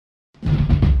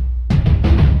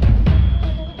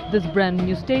This brand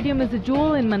new stadium is a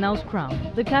jewel in Manaus'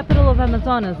 crown, the capital of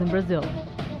Amazonas in Brazil.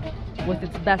 With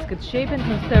its basket shape and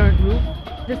transparent roof,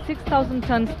 the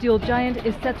 6,000-ton steel giant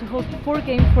is set to host 4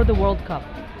 games for the World Cup.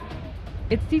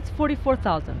 It seats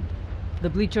 44,000. The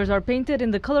bleachers are painted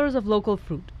in the colors of local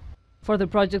fruit. For the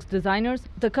project's designers,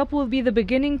 the cup will be the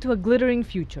beginning to a glittering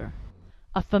future.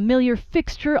 A familiar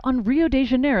fixture on Rio de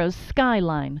Janeiro's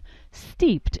skyline,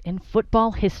 steeped in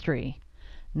football history.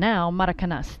 Now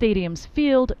Maracanã Stadium's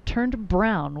field turned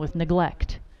brown with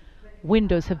neglect.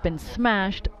 Windows have been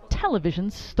smashed,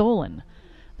 televisions stolen.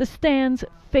 The stands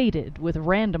faded with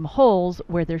random holes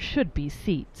where there should be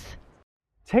seats.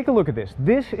 Take a look at this.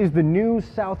 This is the new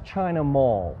South China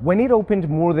Mall. When it opened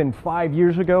more than 5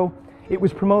 years ago, it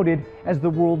was promoted as the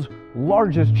world's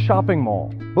largest shopping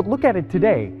mall. But look at it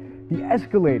today. The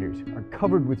escalators are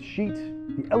covered with sheets,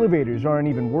 the elevators aren't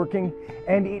even working,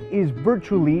 and it is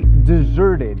virtually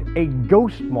deserted. A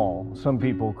ghost mall, some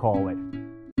people call it.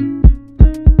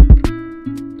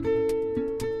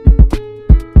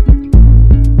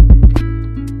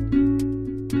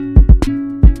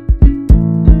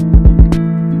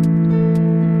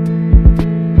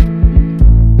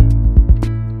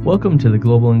 Welcome to the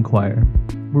Global Inquirer,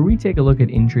 where we take a look at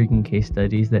intriguing case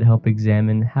studies that help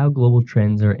examine how global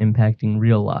trends are impacting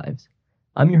real lives.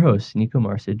 I'm your host, Nico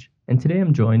Marsic, and today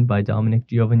I'm joined by Dominic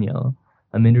Giovaniello,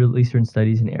 a Middle Eastern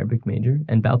Studies and Arabic major,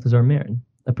 and Balthazar Marin,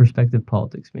 a Perspective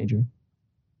Politics major.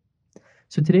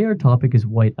 So today our topic is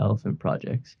white elephant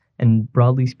projects, and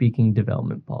broadly speaking,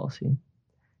 development policy.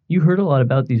 You heard a lot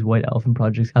about these white elephant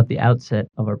projects at the outset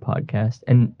of our podcast,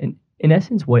 and in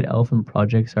essence, white elephant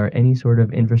projects are any sort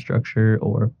of infrastructure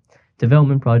or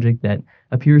development project that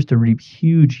appears to reap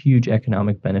huge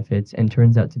economic benefits and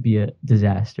turns out to be a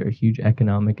disaster, huge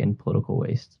economic and political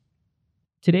waste.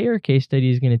 Today, our case study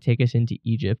is going to take us into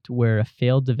Egypt, where a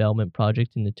failed development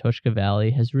project in the Toshka Valley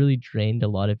has really drained a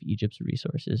lot of Egypt's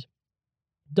resources.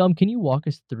 Dom, can you walk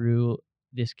us through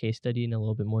this case study in a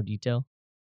little bit more detail?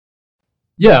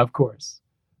 Yeah, of course.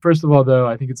 First of all, though,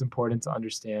 I think it's important to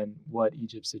understand what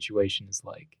Egypt's situation is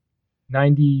like.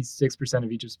 96%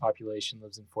 of Egypt's population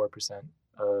lives in 4%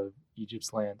 of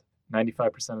Egypt's land.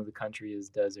 95% of the country is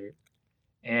desert.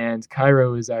 And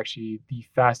Cairo is actually the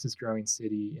fastest growing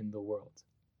city in the world.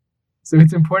 So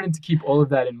it's important to keep all of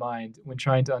that in mind when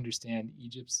trying to understand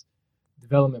Egypt's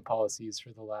development policies for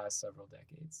the last several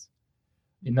decades.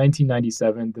 In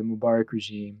 1997, the Mubarak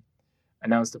regime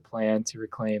announced a plan to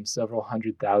reclaim several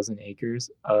 100,000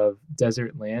 acres of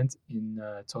desert land in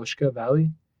Toshka Valley,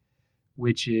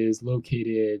 which is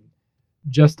located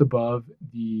just above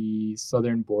the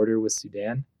southern border with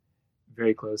Sudan,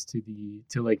 very close to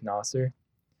Lake Nasser,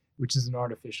 which is an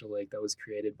artificial lake that was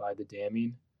created by the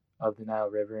damming of the Nile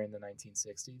River in the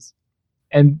 1960s.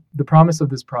 And the promise of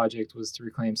this project was to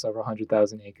reclaim several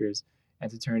 100,000 acres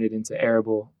and to turn it into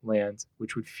arable land,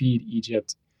 which would feed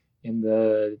Egypt in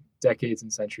the decades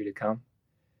and century to come.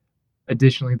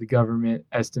 Additionally, the government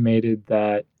estimated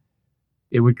that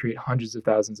it would create hundreds of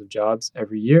thousands of jobs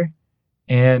every year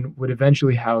and would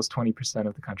eventually house 20%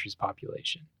 of the country's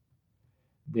population.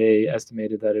 They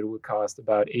estimated that it would cost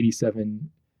about $87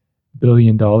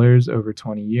 billion over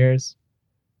 20 years.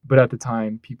 But at the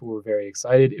time, people were very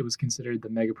excited. It was considered the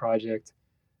mega project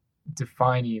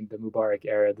defining the Mubarak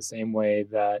era the same way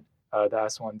that the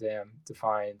Aswan Dam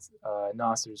defined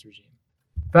Nasser's regime.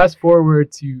 Fast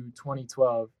forward to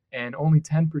 2012, and only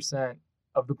 10%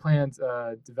 of the planned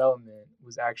development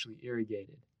was actually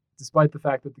irrigated, despite the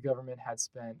fact that the government had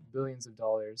spent billions of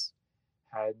dollars,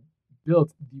 had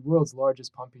built the world's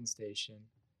largest pumping station,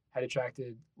 had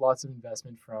attracted lots of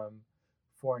investment from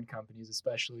foreign companies,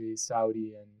 especially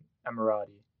Saudi and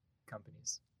Emirati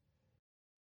companies.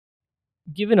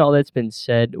 Given all that's been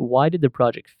said, why did the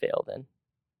project fail then?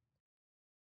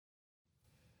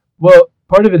 Well,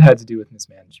 part of it had to do with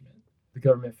mismanagement. The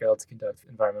government failed to conduct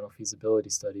environmental feasibility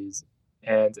studies,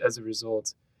 and as a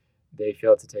result, they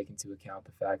failed to take into account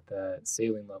the fact that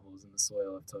saline levels in the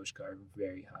soil of Toshka are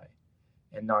very high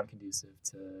and non-conducive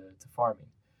to farming.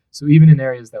 So even in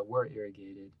areas that were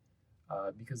irrigated,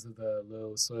 because of the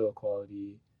low soil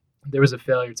quality, there was a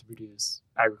failure to produce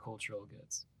agricultural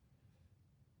goods.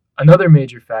 Another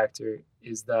major factor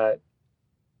is that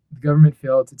the government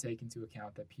failed to take into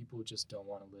account that people just don't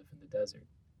want to live in the desert.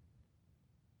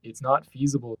 It's not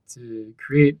feasible to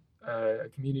create a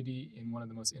community in one of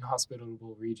the most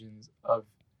inhospitable regions of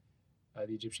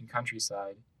the Egyptian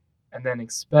countryside and then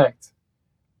expect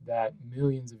that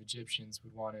millions of Egyptians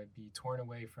would want to be torn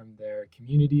away from their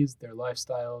communities, their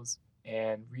lifestyles,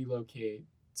 and relocate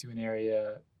to an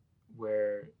area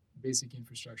where basic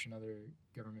infrastructure and other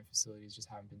government facilities just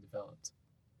haven't been developed.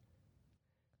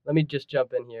 Let me just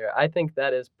jump in here. I think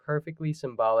that is perfectly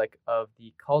symbolic of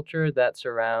the culture that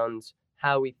surrounds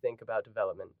how we think about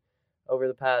development. Over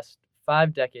the past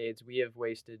 5 decades, we have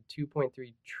wasted $2.3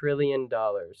 trillion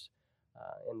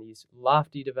in these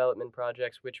lofty development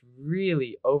projects, which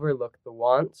really overlook the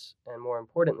wants and, more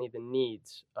importantly, the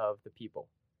needs of the people.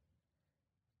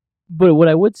 But what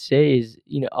I would say is,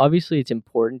 obviously it's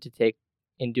important to take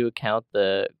into account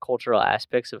the cultural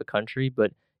aspects of a country,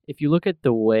 but if you look at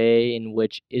the way in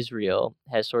which Israel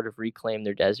has sort of reclaimed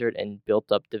their desert and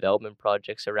built up development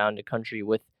projects around a country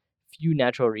with few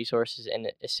natural resources and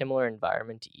a similar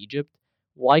environment to Egypt,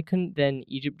 why couldn't then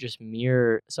Egypt just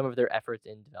mirror some of their efforts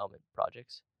in development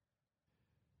projects?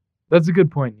 That's a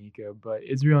good point, Nico, but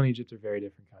Israel and Egypt are very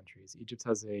different countries. Egypt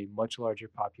has a much larger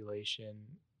population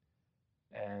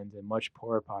and a much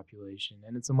poorer population,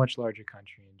 and it's a much larger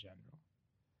country in general.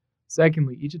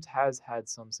 Secondly, Egypt has had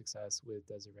some success with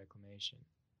desert reclamation.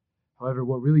 However,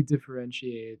 what really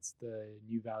differentiates the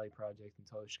New Valley project in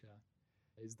Toshka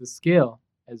is the scale.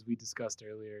 As we discussed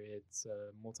earlier, it's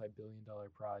a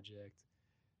multi-billion-dollar project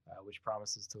which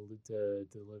promises to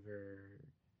deliver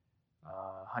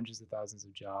hundreds of thousands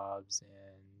of jobs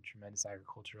and tremendous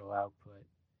agricultural output.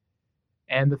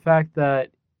 And the fact that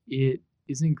it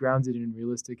isn't grounded in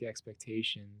realistic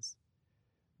expectations,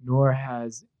 nor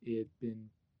has it been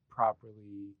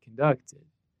properly conducted.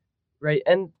 Right,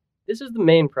 and this is the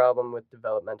main problem with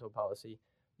developmental policy.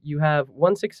 You have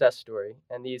one success story,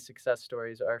 and these success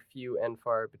stories are few and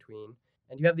far between.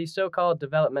 And you have these so-called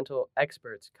developmental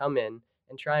experts come in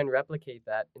and try and replicate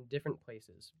that in different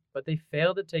places, but they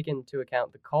fail to take into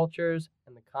account the cultures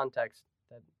and the context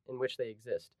in which they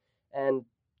exist. And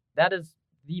that is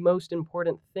the most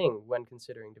important thing when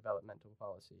considering developmental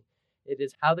policy. It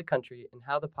is how the country and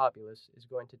how the populace is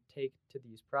going to take to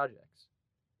these projects.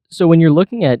 So when you're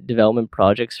looking at development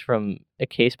projects from a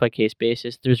case-by-case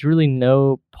basis, there's really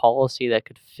no policy that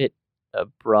could fit a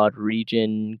broad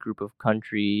region, group of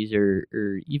countries, or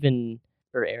even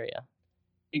or area.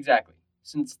 Exactly.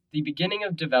 Since the beginning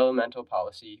of developmental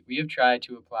policy, we have tried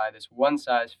to apply this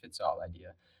one-size-fits-all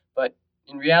idea, but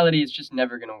in reality, it's just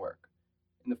never going to work.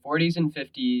 In the 40s and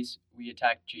 50s, we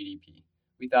attacked GDP.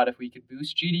 We thought if we could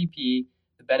boost GDP,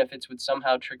 the benefits would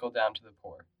somehow trickle down to the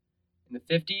poor. In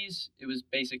the 50s, it was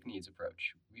basic needs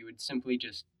approach. We would simply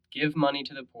just give money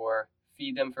to the poor,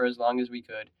 feed them for as long as we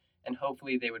could, and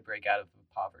hopefully they would break out of the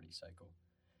poverty cycle.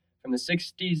 From the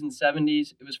 60s and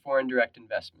 70s, it was foreign direct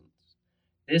investments.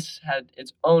 This had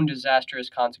its own disastrous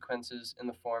consequences in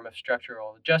the form of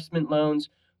structural adjustment loans,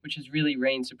 which has really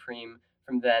reigned supreme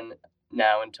from then,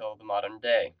 now until the modern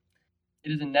day.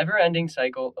 It is a never-ending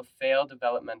cycle of failed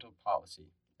developmental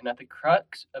policy, and at the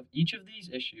crux of each of these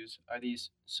issues are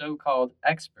these so-called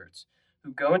experts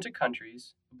who go into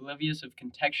countries oblivious of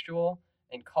contextual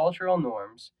and cultural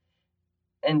norms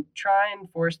and try and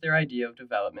force their idea of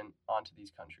development onto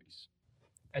these countries.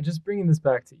 And just bringing this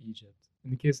back to Egypt,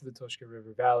 in the case of the Toshka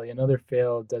River Valley and other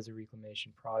failed desert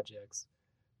reclamation projects,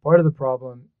 part of the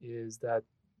problem is that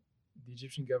the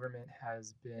Egyptian government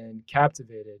has been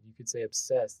captivated, you could say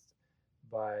obsessed,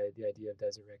 by the idea of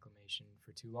desert reclamation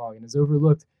for too long and has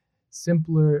overlooked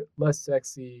simpler, less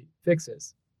sexy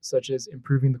fixes, such as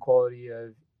improving the quality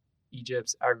of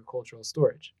Egypt's agricultural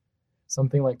storage.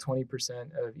 Something like 20%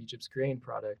 of Egypt's grain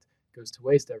product goes to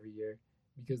waste every year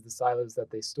because the silos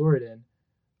that they store it in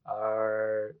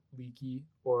are leaky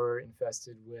or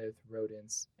infested with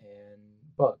rodents and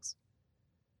bugs.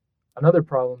 Another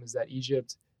problem is that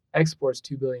Egypt exports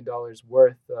 $2 billion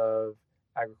worth of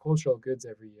agricultural goods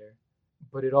every year,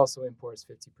 but it also imports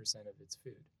 50% of its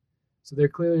food. So there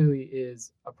clearly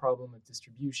is a problem of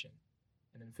distribution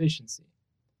and efficiency.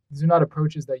 These are not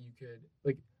approaches that you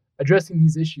could, addressing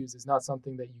these issues is not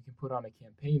something that you can put on a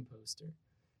campaign poster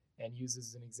and use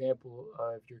as an example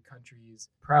of your country's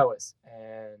prowess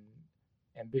and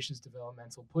ambitious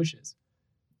developmental pushes.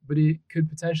 But it could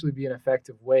potentially be an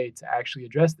effective way to actually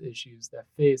address the issues that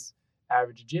face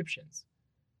average Egyptians,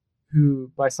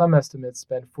 who, by some estimates,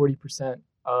 spend 40%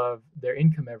 of their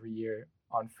income every year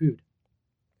on food.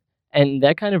 And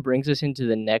that kind of brings us into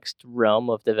the next realm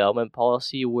of development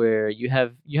policy where you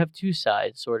have two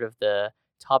sides, sort of the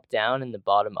top-down and the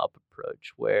bottom-up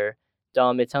approach, where,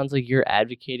 Dom, it sounds like you're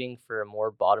advocating for a more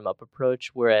bottom-up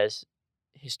approach, whereas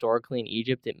historically in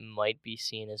Egypt it might be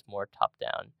seen as more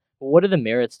top-down. But what are the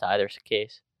merits to either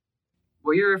case?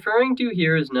 What you're referring to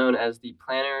here is known as the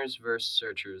planners versus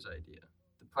searchers idea.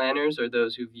 The planners are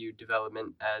those who view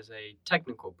development as a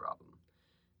technical problem.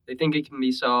 They think it can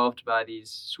be solved by these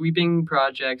sweeping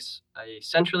projects, a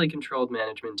centrally controlled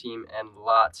management team, and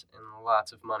lots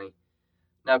of money.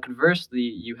 Now, conversely,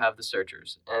 you have the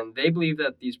searchers, and they believe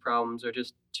that these problems are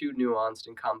just too nuanced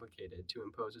and complicated to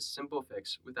impose a simple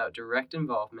fix without direct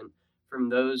involvement from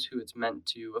those who it's meant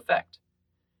to affect.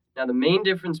 Now, the main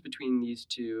difference between these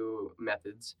two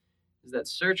methods is that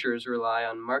searchers rely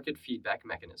on market feedback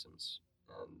mechanisms.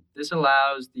 This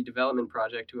allows the development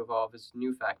project to evolve as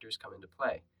new factors come into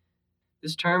play.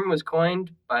 This term was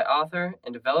coined by author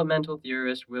and developmental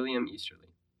theorist William Easterly.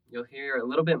 You'll hear a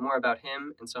little bit more about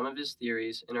him and some of his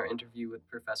theories in our interview with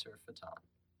Professor Fattan.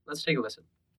 Let's take a listen.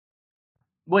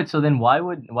 Wait, so then why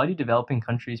do developing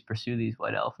countries pursue these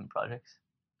white elephant projects?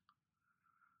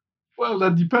 Well,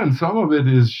 that depends. Some of it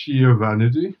is sheer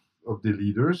vanity of the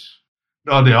leaders.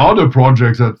 Now, there are other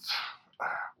projects that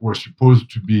were supposed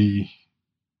to be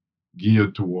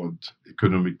geared toward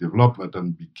economic development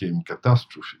and became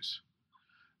catastrophes.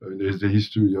 I mean, there's the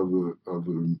history of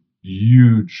a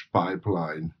huge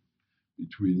pipeline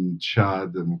between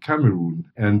Chad and Cameroon,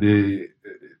 and it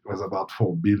was about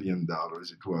 $4 billion.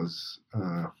 It was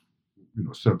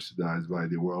subsidized by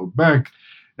the World Bank.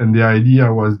 And the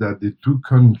idea was that the two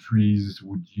countries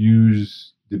would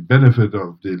use the benefit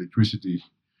of the electricity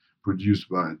produced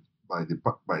by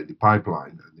the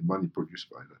pipeline, and the money produced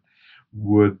by that,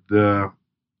 would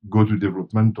go to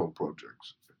developmental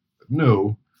projects.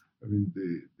 No, I mean,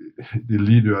 the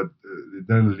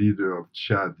then leader of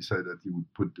Chad decided that he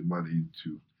would put the money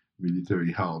into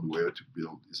military hardware to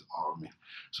build his army.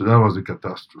 So that was a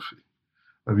catastrophe.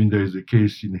 I mean, there is a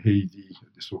case in Haiti,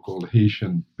 the so-called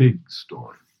Haitian pig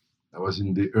story. That was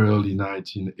in the early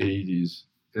 1980s.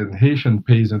 And Haitian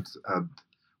peasants had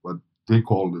what they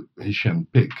called the Haitian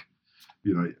pig.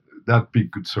 That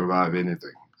pig could survive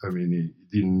anything. I mean,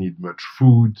 it didn't need much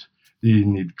food. They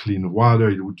didn't need clean water.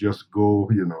 It would just go,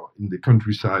 in the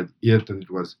countryside, eat, and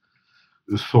it was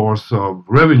a source of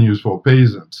revenues for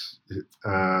peasants.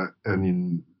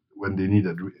 And when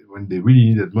they really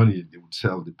needed money, they would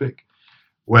sell the pig.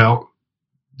 Well,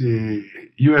 the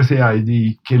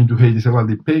USAID came to Haiti and said, well,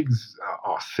 the pigs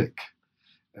are sick,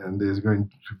 and there's going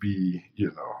to be,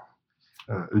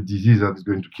 a disease that is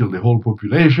going to kill the whole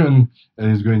population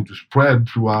and is going to spread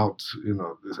throughout,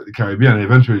 the Caribbean and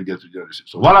eventually get to the United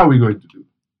States. So what are we going to do?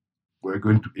 We're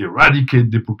going to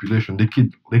eradicate the population.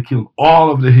 They killed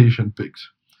all of the Haitian pigs,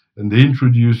 and they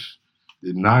introduced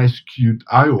the nice, cute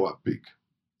Iowa pig.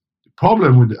 The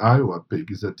problem with the Iowa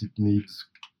pig is that it needs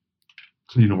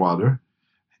clean water,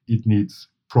 it needs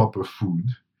proper food,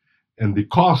 and the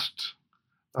cost,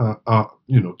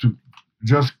 to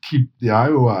just keep the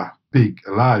Iowa pig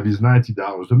alive is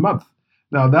 $90 a month.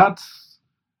 Now that's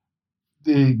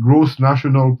the gross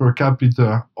national per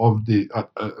capita of the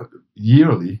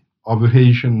yearly of a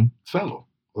Haitian fellow,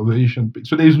 of a Haitian pig.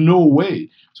 So there's no way.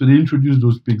 So they introduced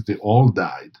those pigs, they all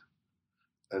died,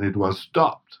 and it was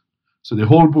stopped. So the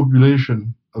whole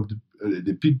population of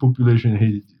the pig population in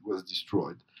Haiti was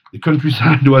destroyed. The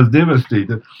countryside was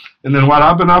devastated. And then what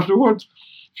happened afterwards?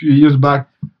 A few years back,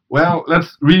 well,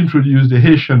 let's reintroduce the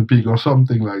Haitian pig or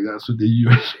something like that. So the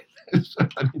US,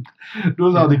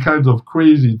 those are the kinds of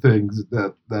crazy things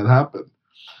that happen,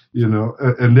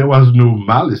 and there was no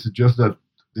malice. It's just that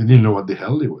they didn't know what the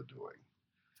hell they were doing.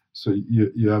 So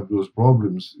you have those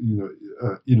problems,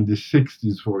 in the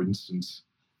 60s, for instance,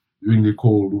 during the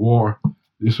Cold War,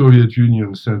 the Soviet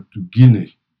Union sent to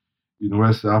Guinea in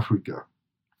West Africa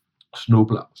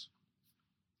snowplows.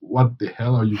 What the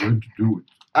hell are you going to do with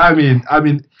it? I mean,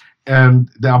 and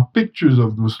there are pictures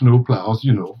of those snowplows,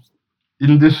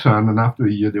 in the sun, and after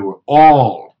a year, they were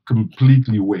all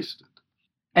completely wasted.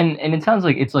 And it sounds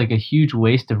like it's like a huge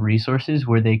waste of resources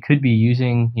where they could be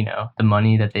using, the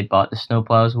money that they bought the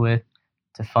snowplows with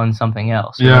to fund something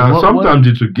else. Yeah, sometimes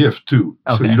it's a gift too.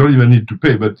 Okay. So you don't even need to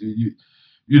pay, but you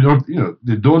don't,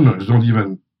 the donors don't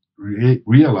even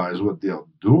realize what they are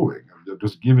doing. They're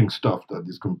just giving stuff that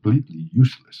is completely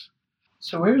useless.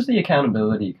 So where's the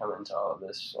accountability come into all of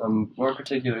this? More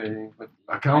particularly with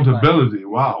accountability.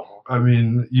 Wow. I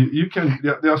mean, you can.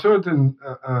 There are certain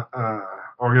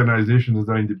organizations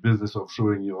that are in the business of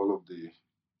showing you all of the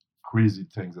crazy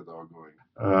things that are going.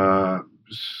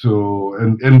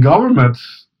 And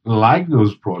governments like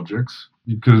those projects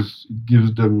because it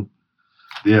gives them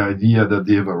the idea that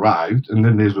they've arrived, and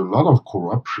then there's a lot of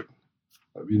corruption.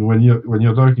 I mean, when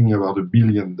you're talking about $1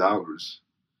 billion,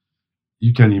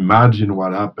 you can imagine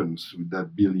what happens with that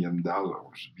 $1 billion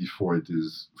before it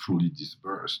is fully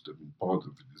disbursed. I mean, part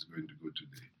of it is going to go to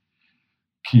the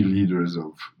key leaders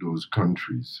of those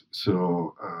countries.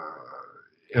 So,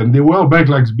 and the World Bank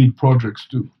likes big projects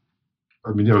too.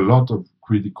 I mean, there are a lot of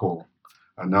critical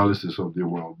analysis of the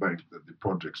World Bank that the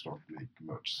projects don't make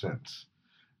much sense.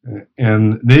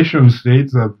 And nation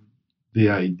states have the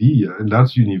idea, and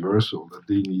that's universal, that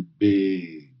they need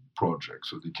big projects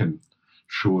so they can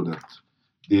show that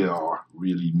they are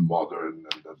really modern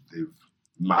and that they've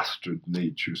mastered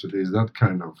nature. So there's that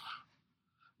kind of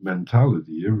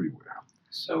mentality everywhere.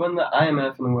 So when the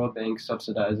IMF and the World Bank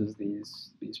subsidizes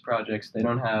these projects, they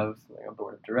don't have like a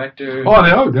board of directors. Oh,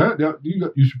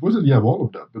 you supposedly have all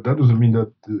of that, but that doesn't mean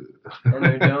that. And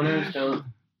their donors don't,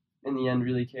 in the end,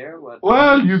 really care what.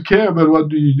 Well, you care, but what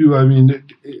do you do? I mean,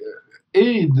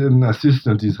 aid and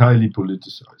assistance is highly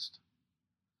politicized.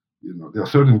 There are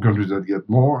certain countries that get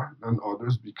more than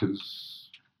others because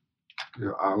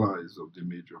they're allies of the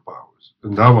major powers,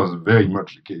 and that was very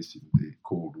much the case in the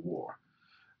Cold War.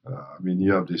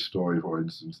 You have this story, for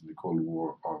instance, in the Cold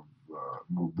War of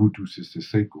Mobutu Sese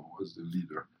Seko was the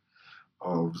leader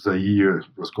of Zaire. It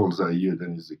was called Zaire,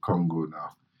 then it's the Congo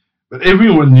now. But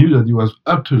everyone knew that he was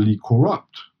utterly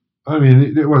corrupt.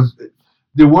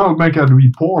 The World Bank had a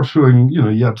report showing,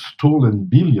 he had stolen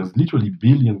billions, literally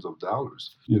billions of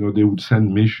dollars. They would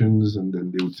send missions and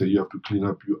then they would say, you have to clean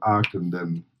up your act. And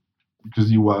then, because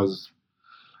he was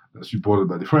supported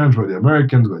by the French, by the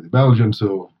Americans, by the Belgians,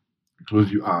 so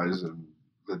close your eyes and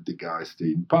let the guy stay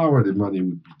in power. The money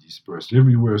would be dispersed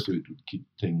everywhere, so it would keep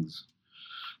things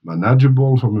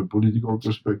manageable from a political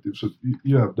perspective. So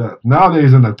you have that. Now there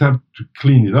is an attempt to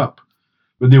clean it up.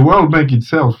 But the World Bank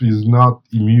itself is not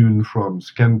immune from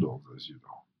scandals, as you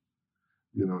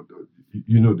know.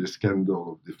 The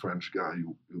scandal of the French guy,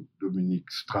 Dominique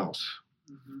Strauss.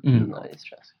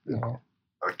 Strauss. Yeah.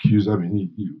 Accused,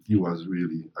 he was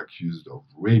really accused of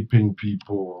raping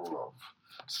people, of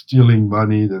stealing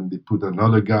money. Then they put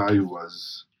another guy who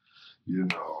was,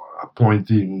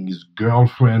 appointing his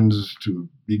girlfriends to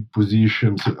big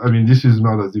positions. This is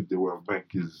not as if the World Bank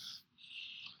is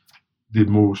the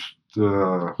most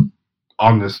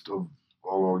honest of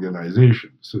all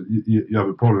organizations. So you have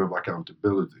a problem of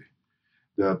accountability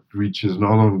that reaches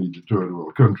not only the third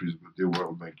world countries, but the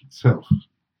World Bank itself.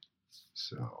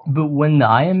 But when the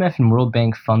IMF and World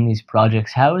Bank fund these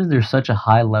projects, how is there such a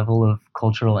high level of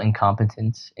cultural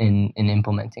incompetence in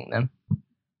implementing them?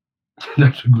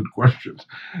 That's a good question.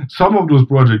 Some of those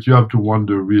projects, you have to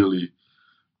wonder really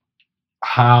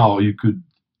how you could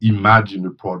imagine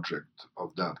a project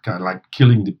of that kind, like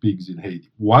killing the pigs in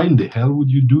Haiti. Why in the hell would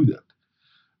you do that?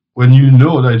 When you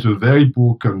know that it's a very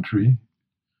poor country,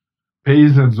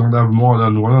 peasants don't have more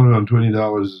than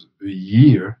 $120 a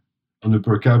year on a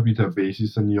per capita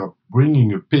basis, and you're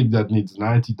bringing a pig that needs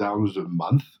 $90 a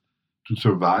month to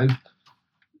survive.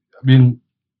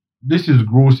 This is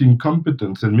gross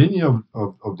incompetence, and many of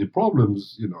the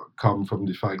problems, come from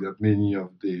the fact that many of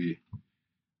the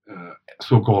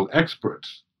so-called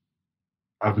experts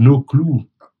have no clue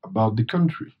about the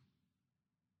country.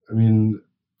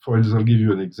 For instance, I'll give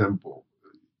you an example.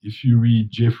 If you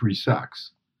read Jeffrey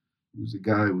Sachs, who's the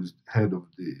guy who's head of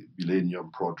the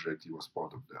Millennium Project, he was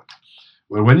part of that.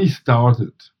 Well, when he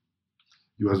started,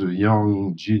 he was a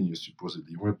young genius, supposedly.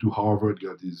 He went to Harvard,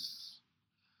 got his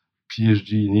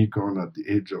PhD in econ at the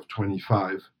age of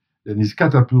 25. Then he's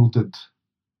catapulted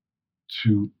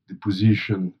to the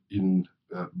position in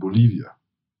Bolivia.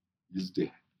 He's the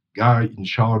guy in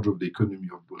charge of the economy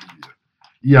of Bolivia.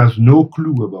 He has no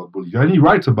clue about Bolivia, and he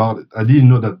writes about it. I didn't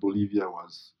know that Bolivia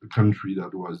was a country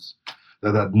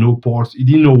that had no ports. He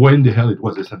didn't know where in the hell it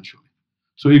was, essentially.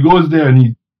 So he goes there and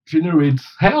he generates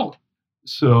hell.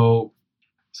 So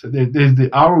there's the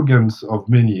arrogance of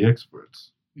many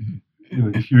experts.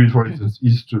 Mm-hmm. If you read, for instance,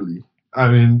 Easterly,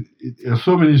 there's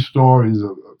so many stories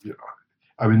of,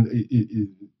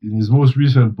 in his most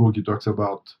recent book, he talks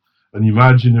about an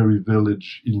imaginary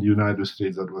village in the United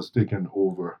States that was taken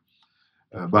over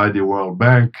by the World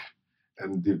Bank,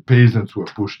 and the peasants were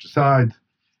pushed aside.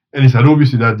 And he said,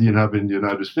 obviously, that didn't happen in the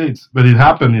United States, but it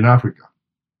happened in Africa.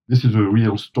 This is a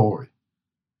real story.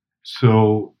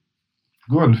 So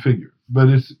go and figure. But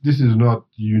this is not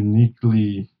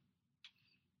uniquely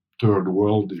third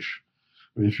worldish.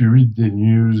 If you read the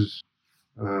news,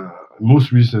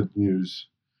 most recent news,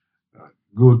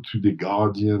 go to The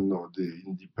Guardian or The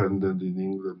Independent in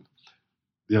England.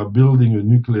 They are building a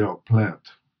nuclear plant,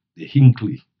 the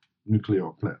Hinkley nuclear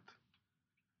plant.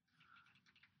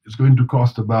 It's going to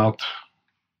cost about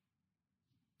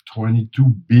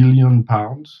 £22 billion.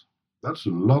 That's a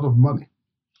lot of money.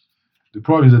 The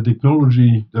problem is that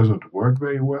technology doesn't work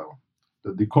very well,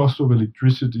 that the cost of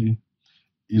electricity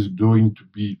is going to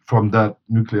be, from that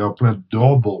nuclear plant,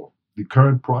 double the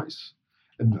current price.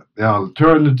 And there are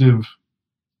alternative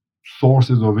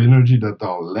sources of energy that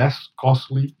are less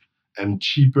costly and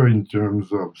cheaper in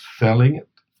terms of selling it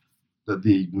that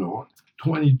they ignore.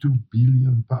 £22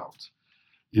 billion.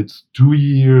 It's 2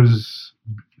 years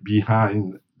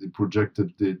behind the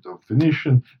projected date of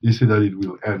finishing. They say that it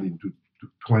will end in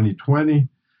 2020,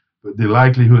 but the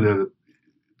likelihood that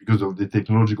because of the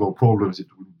technological problems, it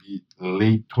will be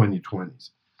late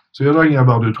 2020s. So you're talking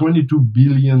about a 22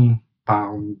 billion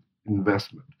pound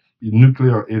investment in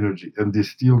nuclear energy, and they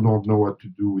still don't know what to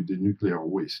do with the nuclear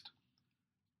waste.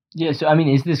 Yeah, so I mean,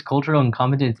 is this cultural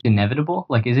incompetence inevitable?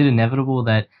 Like, is it inevitable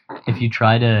that if you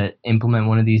try to implement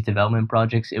one of these development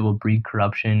projects, it will breed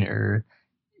corruption or,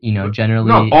 generally...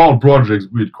 Not all projects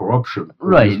breed corruption,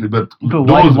 right? But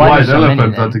those white so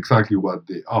elephants, that's exactly what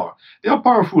they are. They are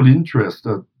powerful interests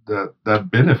that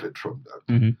benefit from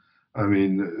that. Mm-hmm. I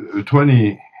mean, a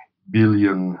 20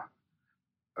 billion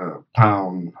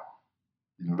pound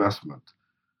investment,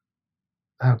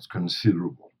 that's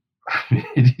considerable. I mean,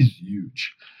 it is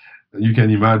huge. And you can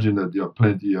imagine that there are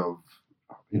plenty of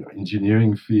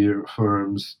engineering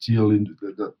firms still into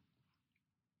that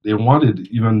they want it,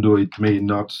 even though it may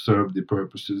not serve the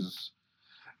purposes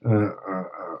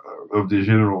of the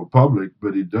general public,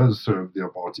 but it does serve their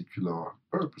particular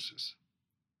purposes.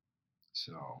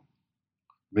 So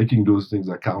making those things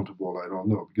accountable, I don't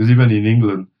know. Because even in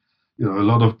England, a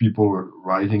lot of people were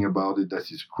writing about it.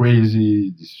 That is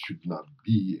crazy. This should not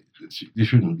be. This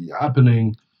shouldn't be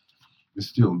happening. They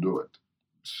still do it.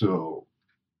 So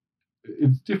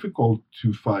it's difficult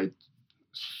to fight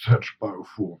such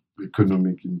powerful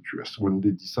economic interests when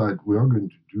they decide we are going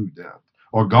to do that,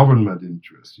 or government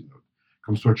interests.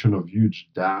 Construction of huge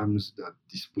dams that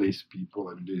displace people.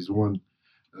 I mean, there's one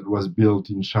that was built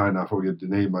in China. I forget the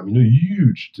name. I mean, a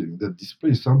huge thing that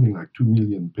displaced something like 2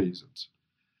 million peasants.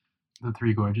 The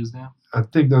Three Gorges Dam? I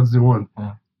think that's the one.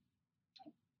 Yeah.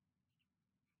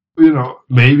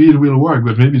 Maybe it will work,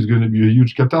 but maybe it's going to be a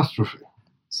huge catastrophe.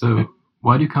 So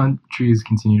why do countries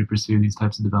continue to pursue these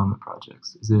types of development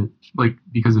projects? Is it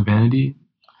because of vanity?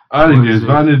 I think there's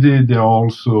vanity. There are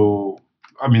also,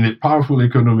 powerful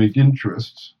economic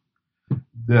interests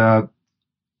that,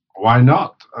 why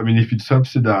not? I mean, if it's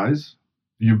subsidized,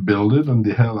 you build it and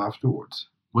the hell afterwards.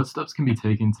 What steps can be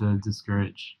taken to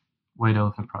discourage white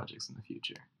elephant projects in the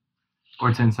future,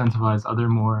 or to incentivize other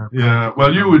more? Yeah,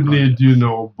 well, you would need,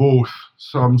 both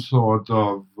some sort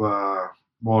of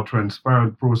more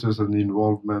transparent process and the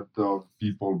involvement of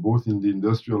people both in the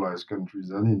industrialized countries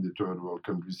and in the third world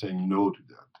countries saying no to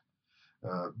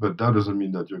that. But that doesn't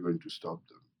mean that you're going to stop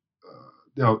them.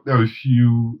 There are a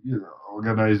few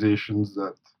organizations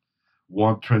that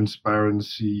want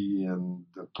transparency and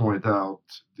that point out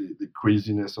the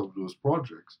craziness of those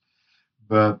projects.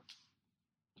 But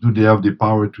do they have the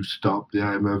power to stop the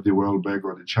IMF, the World Bank,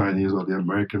 or the Chinese, or the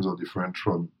Americans, or the French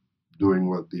from doing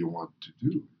what they want to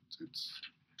do?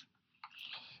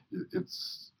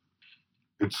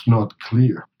 It's not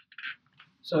clear.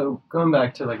 So going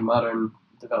back to modern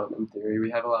development theory, we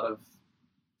have a lot of,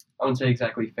 I wouldn't say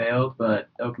exactly failed, but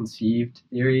ill-conceived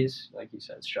theories, like you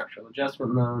said, structural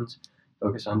adjustment loans,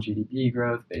 focus on GDP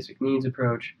growth, basic needs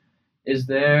approach. Is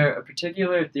there a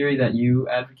particular theory that you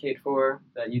advocate for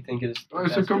that you think is the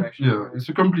best direction? Yeah, it's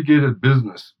a complicated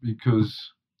business,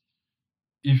 because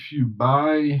if you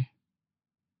buy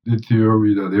the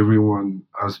theory that everyone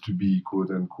has to be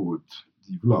quote-unquote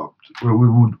developed, well, we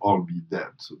would all be dead.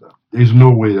 So that there's no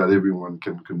way that everyone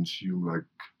can consume like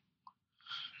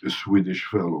a Swedish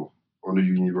fellow on a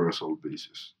universal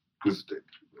basis, because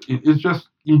it's just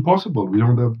impossible. We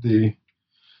don't have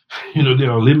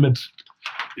there are limits,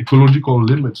 ecological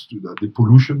limits to that. The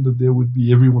pollution that there would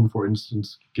be, everyone, for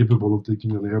instance, capable of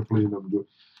taking an airplane and go.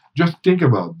 Just think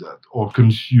about that. Or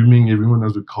consuming, everyone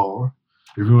has a car,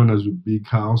 everyone has a big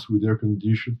house with air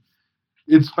conditioning.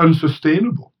 It's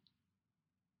unsustainable.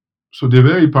 So the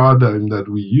very paradigm that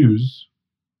we use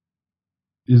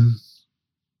is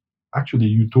actually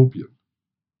utopian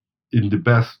in the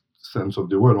best sense of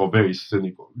the word, or very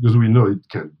cynical, because we know it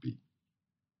can't be.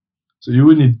 So you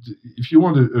would need, if you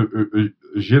want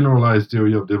a generalized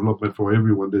theory of development for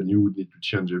everyone, then you would need to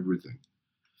change everything.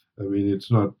 I mean, it's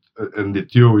not, and the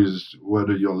theories,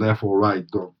 whether you're left or right,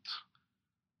 don't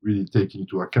really take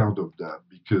into account of that,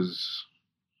 because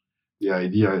the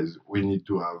idea is we need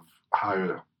to have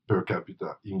higher per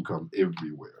capita income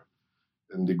everywhere.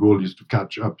 And the goal is to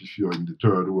catch up if you're in the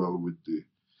third world with the,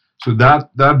 so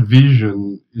that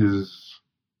vision is,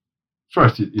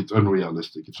 first, it's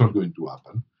unrealistic. It's not going to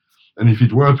happen. And if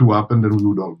it were to happen, then we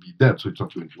would all be dead, so it's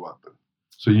not going to happen.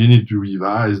 So you need to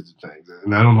revise the things.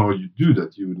 And I don't know how you do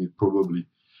that. You need probably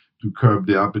to curb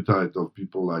the appetite of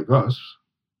people like us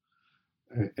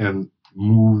and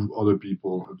move other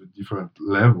people at a different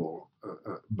level.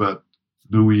 But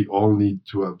do we all need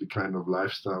to have the kind of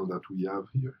lifestyle that we have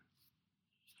here?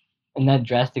 And that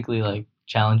drastically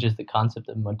challenges the concept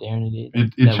of modernity?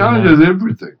 It challenges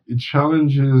everything. It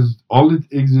challenges all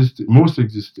most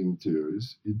existing theories.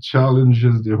 It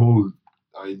challenges the whole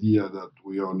idea that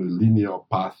we are on a linear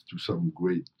path to some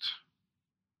great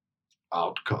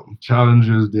outcome.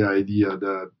 Challenges the idea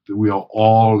that we are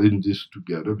all in this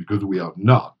together, because we are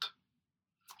not.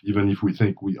 Even if we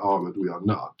think we are, but we are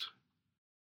not.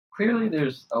 Clearly,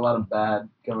 there's a lot of bad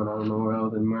going on in the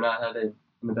world, and we're not headed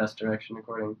in the best direction,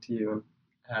 according to you, and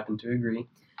I happen to agree.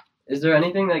 Is there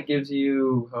anything that gives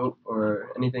you hope,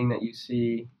 or anything that you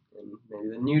see in maybe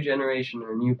the new generation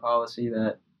or new policy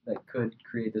that could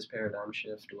create this paradigm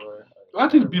shift? Or I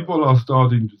think people are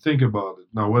starting to think about it.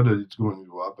 Now, whether it's going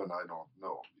to happen, I don't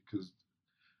know, because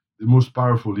the most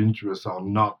powerful interests are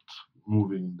not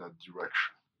moving in that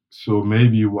direction. So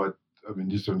maybe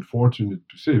it's unfortunate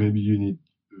to say, maybe you need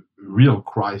a real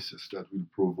crisis that will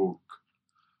provoke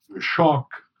a shock,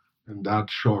 and that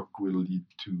shock will lead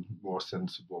to more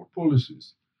sensible policies.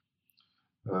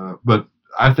 But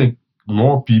I think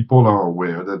more people are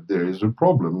aware that there is a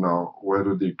problem now.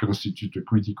 Whether they constitute a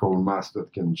critical mass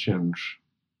that can change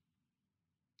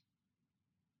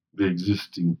the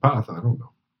existing path, I don't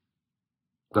know.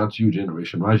 That's your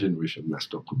generation. My generation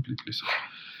messed up completely. So,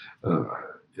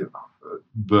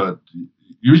 but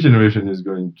your generation is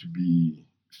going to be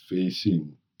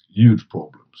facing huge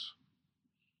problems,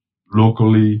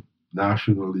 locally,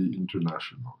 nationally,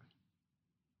 internationally.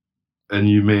 And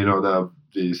you may not have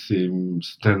the same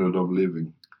standard of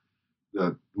living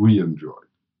that we enjoy.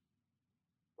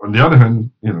 On the other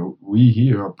hand, we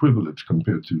here are privileged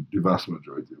compared to the vast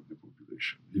majority of the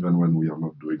population, even when we are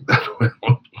not doing that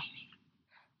well.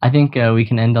 I think we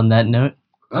can end on that note.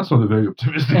 That's not a very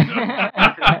optimistic note.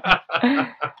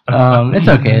 It's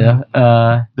okay though.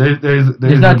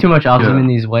 There's not too much optimism in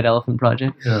these white elephant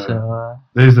projects. Yeah. So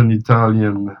there's an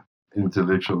Italian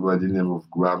intellectual by the name of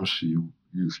Gramsci who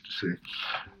used to say,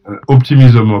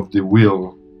 optimism of the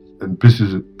will and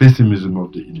pessimism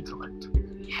of the intellect.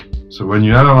 So when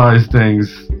you analyze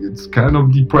things, it's kind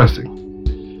of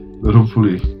depressing. But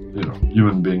hopefully,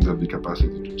 human beings have the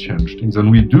capacity to change things,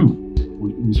 and we do.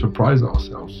 We surprise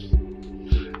ourselves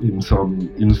in some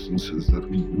instances that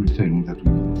we do things that we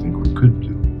didn't think we could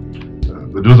do.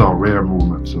 But those are rare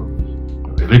moments of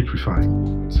electrifying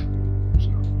moments.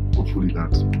 So hopefully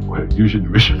that's where your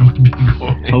generation would be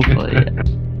going. Hopefully, yeah.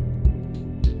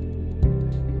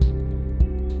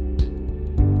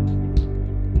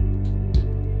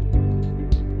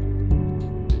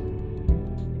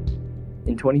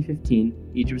 In 2015,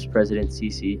 Egypt's President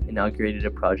Sisi inaugurated a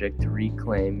project to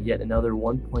reclaim yet another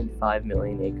 1.5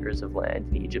 million acres of land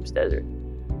in Egypt's desert.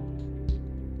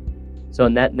 So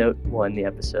on that note, we'll end the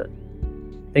episode.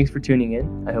 Thanks for tuning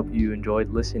in. I hope you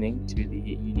enjoyed listening to the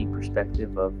unique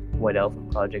perspective of white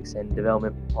elephant projects and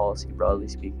development policy broadly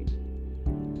speaking.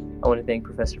 I want to thank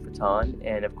Professor Fatton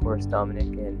and of course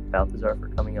Dominic and Balthazar for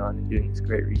coming on and doing this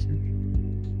great research.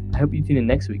 I hope you tune in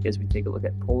next week as we take a look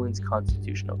at Poland's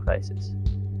constitutional crisis.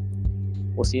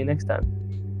 We'll see you next time.